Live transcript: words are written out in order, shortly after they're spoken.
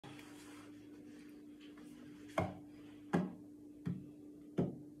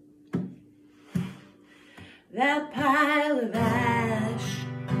that pile of ash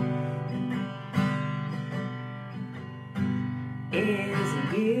is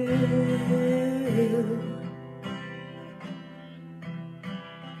you.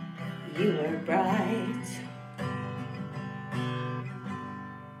 You were bright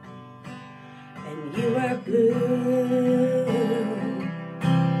and you were blue.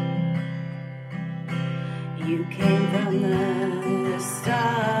 You came from the stars,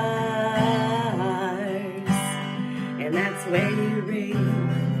 and that's where you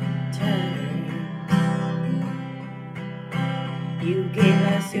return. You gave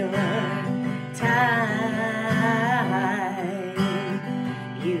us your time.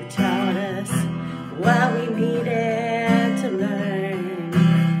 You taught us what we needed to learn.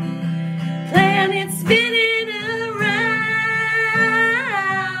 Planet spinning around,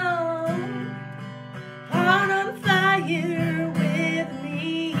 heart on fire with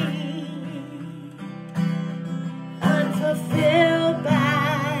me, unfulfilled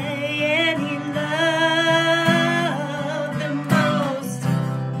by any love, the most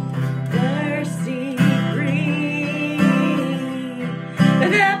thirsty breed,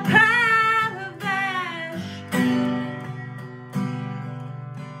 the pile of ash,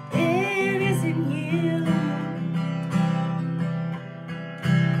 it isn't you.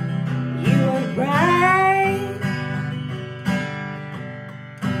 You are bright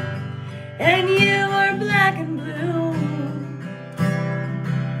and you are black and blue.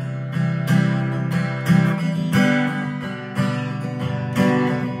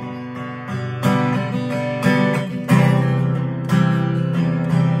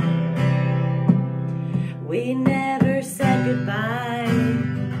 We never said goodbye,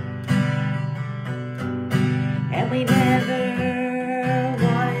 and we never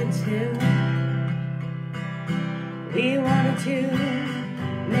wanted to. We wanted to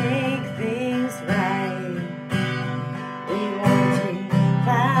make things right. We wanted to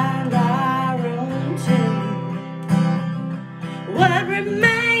find our own tune. What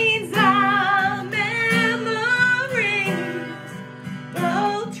remains are memories,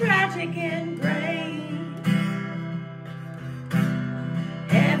 both tragic and brave.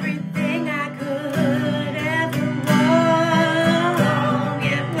 Everything I could ever want,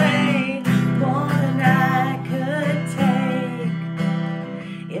 yet way more than I could take.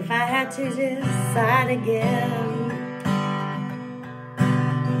 If I had to decide again,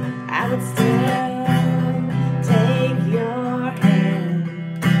 I would still take your hand.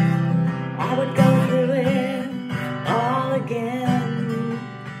 I would go through it all again.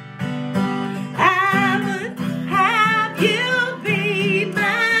 I would have you be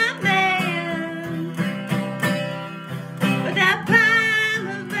my man, but that pile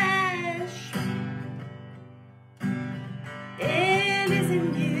of ash, it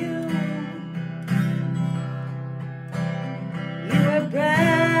isn't you. You were bright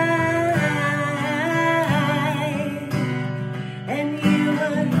and you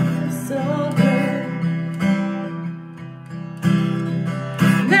were so good.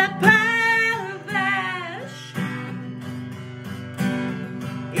 That pile of ash,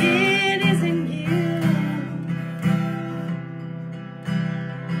 it isn't you.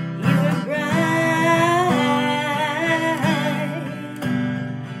 You were bright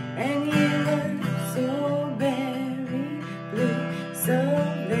and you were so very blue, so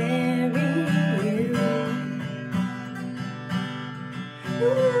very you.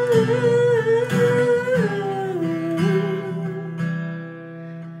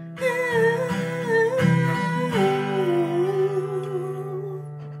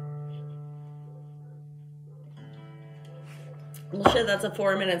 Well, shit, that's a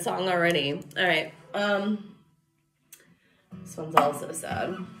 4-minute song already. All right. This one's also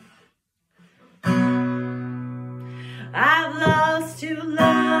sad. I've lost 2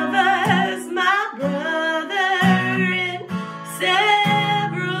 lovers, my brother, and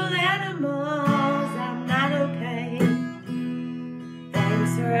several animals. I'm not okay.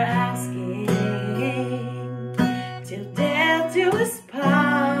 Thanks for asking. Till death do us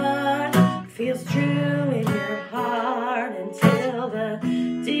part, feels true in your heart until the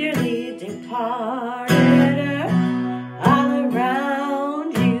dearly departed are all around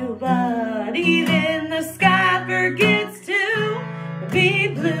you. But even the sky forgets to be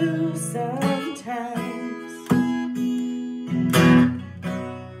blue sometimes.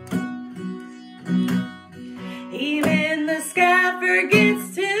 Even the sky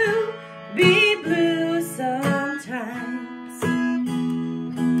forgets to be blue sometimes.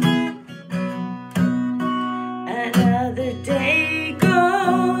 Another day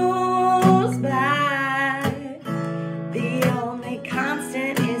goes by. The only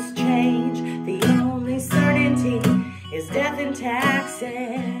constant is change. The only certainty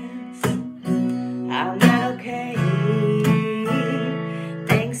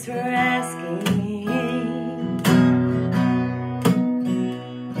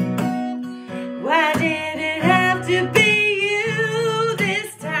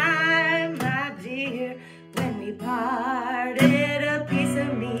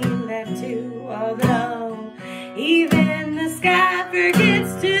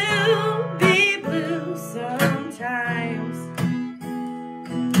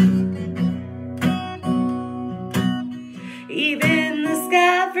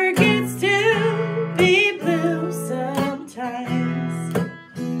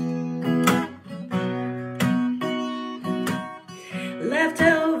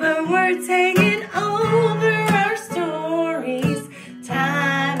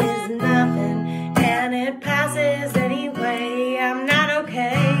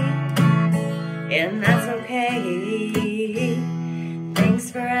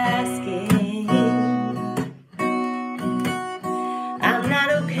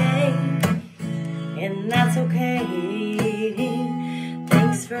and that's okay.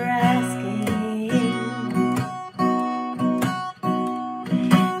 Thanks for asking.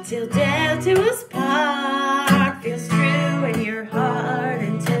 Till death do us part feels true in your heart,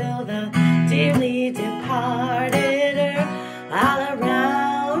 until the dearly departed are all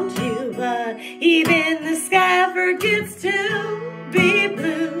around you. But even the sky forgets to be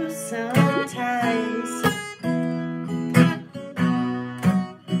blue sometimes.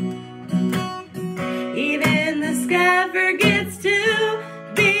 Even the sky forgets to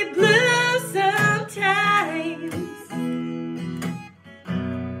be blue sometimes.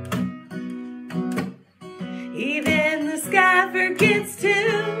 Even the sky forgets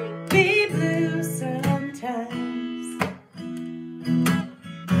to be blue sometimes.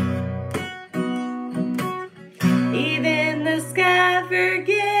 Even the sky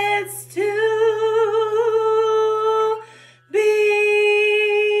forgets to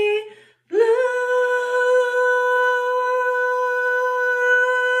be blue.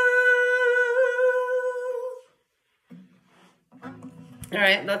 All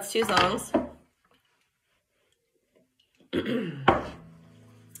right, that's 2 songs.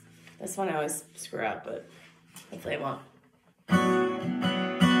 This one I always screw up, but hopefully I won't.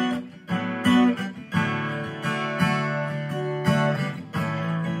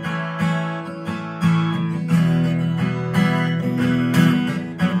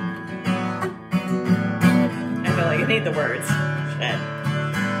 I feel like I need the words. Shit.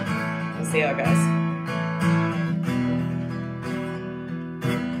 We'll see how it goes.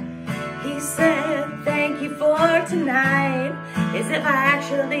 He said, thank you for tonight. As if I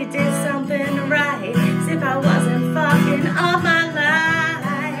actually did something right. As if I wasn't fucking up my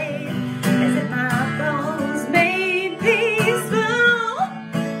life. As if my bones made peaceful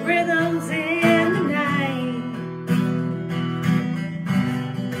rhythms in the night.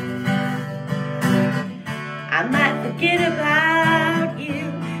 I might forget about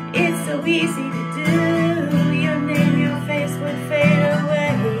you. It's so easy to do. Your name, your face would fade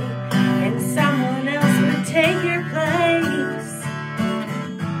away, and someone else would take your place.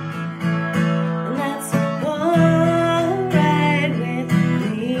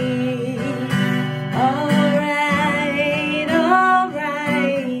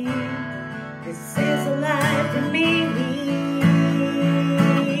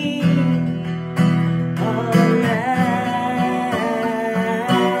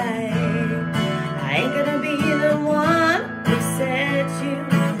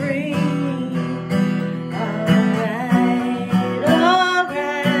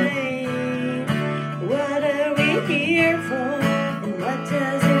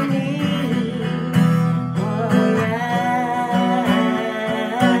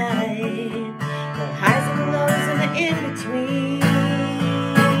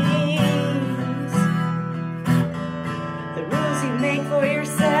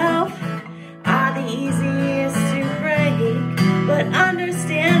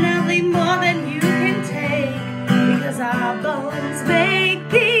 Understandably more than you can take, because our bones make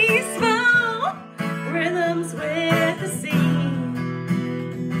peaceful rhythms with the sea.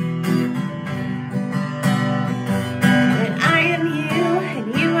 And I am you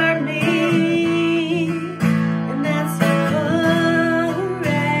and you are me, and that's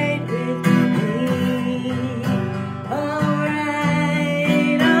alright with me.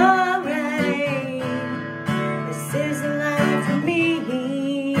 Alright, alright. This is a life for me.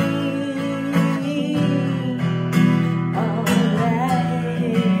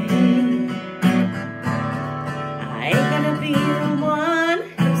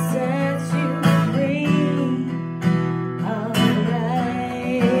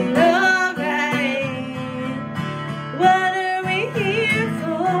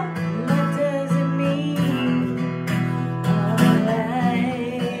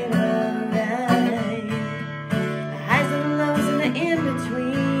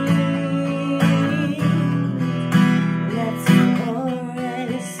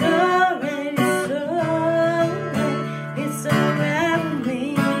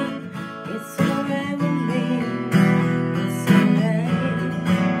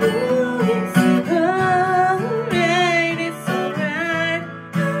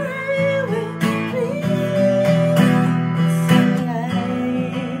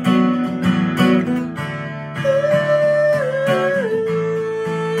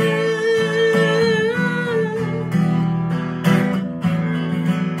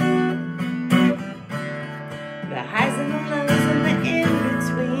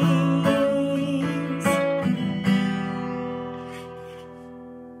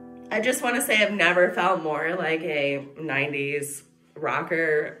 I just want to say I've never felt more like a 90s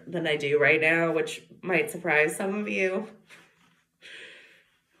rocker than I do right now, which might surprise some of you.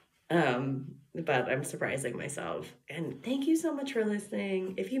 But I'm surprising myself. And thank you so much for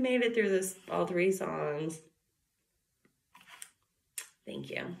listening. If you made it through all 3 songs, thank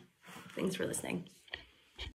you. Thanks for listening.